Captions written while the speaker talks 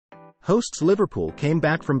Hosts Liverpool came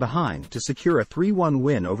back from behind to secure a 3-1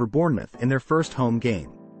 win over Bournemouth in their first home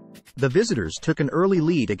game. The visitors took an early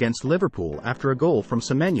lead against Liverpool after a goal from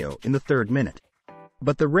Semenyo in the 3rd minute.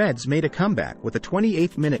 But the Reds made a comeback with a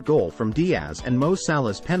 28th-minute goal from Diaz and Mo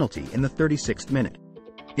Salah's penalty in the 36th minute.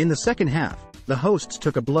 In the second half, the hosts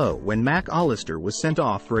took a blow when Mac Allister was sent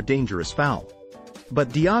off for a dangerous foul. But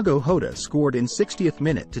Diago Jota scored in 60th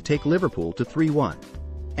minute to take Liverpool to 3-1.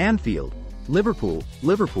 Anfield,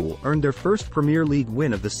 Liverpool earned their first Premier League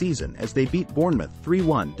win of the season as they beat Bournemouth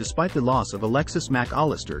 3-1 despite the loss of Alexis Mac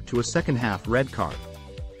Allister to a second-half red card.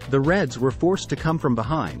 The Reds were forced to come from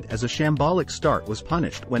behind as a shambolic start was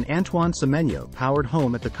punished when Antoine Semenyo powered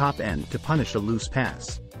home at the Kop end to punish a loose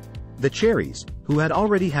pass. The Cherries, who had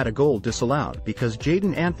already had a goal disallowed because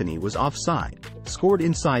Jaidon Anthony was offside, scored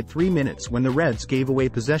inside 3 minutes when the Reds gave away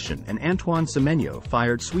possession and Antoine Semenyo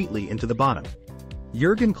fired sweetly into the bottom.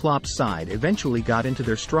 Jurgen Klopp's side eventually got into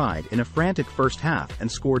their stride in a frantic first half and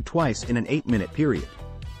scored twice in an 8-minute period.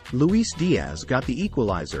 Luis Diaz got the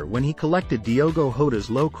equalizer when he collected Diago Jota's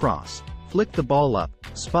low cross, flicked the ball up,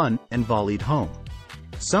 spun, and volleyed home.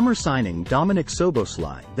 Summer signing Dominic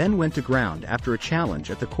Szoboszlai then went to ground after a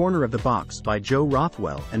challenge at the corner of the box by Joe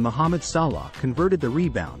Rothwell, and Mohamed Salah converted the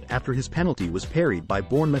rebound after his penalty was parried by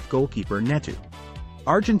Bournemouth goalkeeper Neto.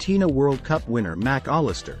 Argentina World Cup winner Mac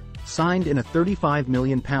Allister, signed in a £35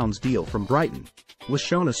 million deal from Brighton, was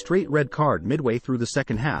shown a straight red card midway through the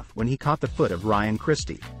second half when he caught the foot of Ryan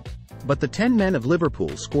Christie. But the 10 men of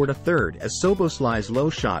Liverpool scored a third as Szoboszlai's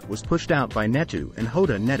low shot was pushed out by Neto and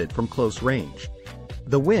Jota netted from close range.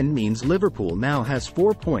 The win means Liverpool now has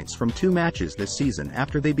 4 points from 2 matches this season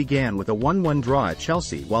after they began with a 1-1 draw at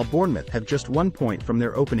Chelsea, while Bournemouth have just 1 point from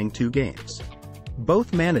their opening 2 games.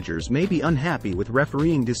 Both managers may be unhappy with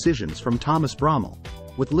refereeing decisions from Thomas Brommel,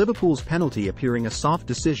 with Liverpool's penalty appearing a soft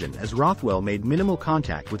decision as Rothwell made minimal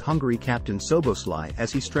contact with Hungary captain Szoboszlai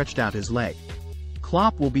as he stretched out his leg.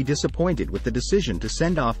 Klopp will be disappointed with the decision to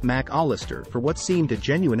send off Mac Allister for what seemed a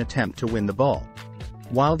genuine attempt to win the ball.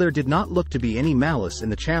 While there did not look to be any malice in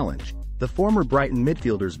the challenge, the former Brighton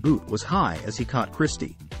midfielder's boot was high as he caught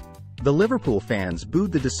Christie. The Liverpool fans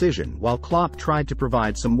booed the decision while Klopp tried to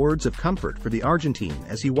provide some words of comfort for the Argentine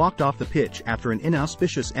as he walked off the pitch after an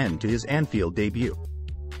inauspicious end to his Anfield debut.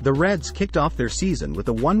 The Reds kicked off their season with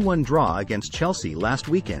a 1-1 draw against Chelsea last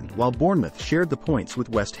weekend, while Bournemouth shared the points with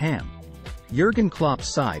West Ham. Jurgen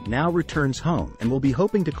Klopp's side now returns home and will be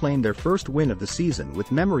hoping to claim their first win of the season,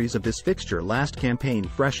 with memories of this fixture last campaign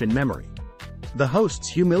fresh in memory. The hosts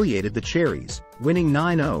humiliated the Cherries, winning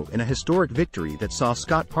 9-0 in a historic victory that saw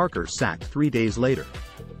Scott Parker sacked 3 days later.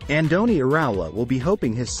 Andoni Iraola will be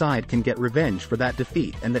hoping his side can get revenge for that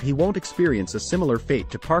defeat and that he won't experience a similar fate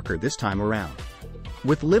to Parker this time around.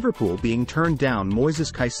 With Liverpool being turned down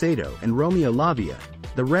Moises Caicedo and Romeo Lavia,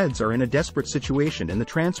 the Reds are in a desperate situation in the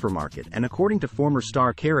transfer market, and according to former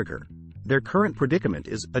star Carragher, their current predicament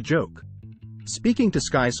is a joke. Speaking to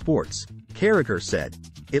Sky Sports, Carragher said,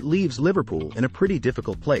 "It leaves Liverpool in a pretty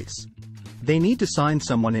difficult place. They need to sign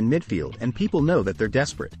someone in midfield and people know that they're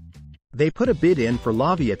desperate. They put a bid in for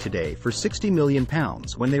Lavia today for £60 million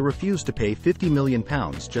when they refused to pay £50 million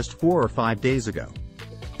just 4 or 5 days ago.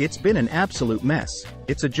 It's been an absolute mess,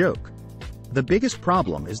 it's a joke. The biggest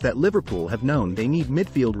problem is that Liverpool have known they need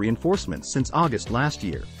midfield reinforcements since August last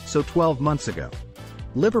year, so 12 months ago.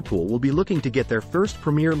 Liverpool will be looking to get their first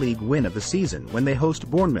Premier League win of the season when they host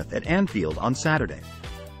Bournemouth at Anfield on Saturday.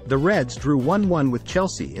 The Reds drew 1-1 with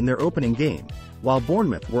Chelsea in their opening game, while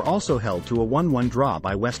Bournemouth were also held to a 1-1 draw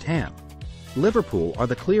by West Ham. Liverpool are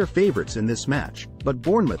the clear favourites in this match, but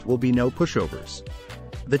Bournemouth will be no pushovers.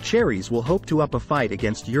 The Cherries will hope to up a fight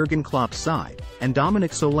against Jurgen Klopp's side, and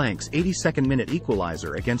Dominic Solanke's 82nd-minute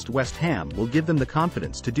equalizer against West Ham will give them the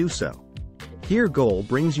confidence to do so. Here Goal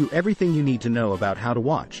brings you everything you need to know about how to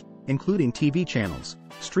watch, including TV channels,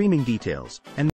 streaming details, and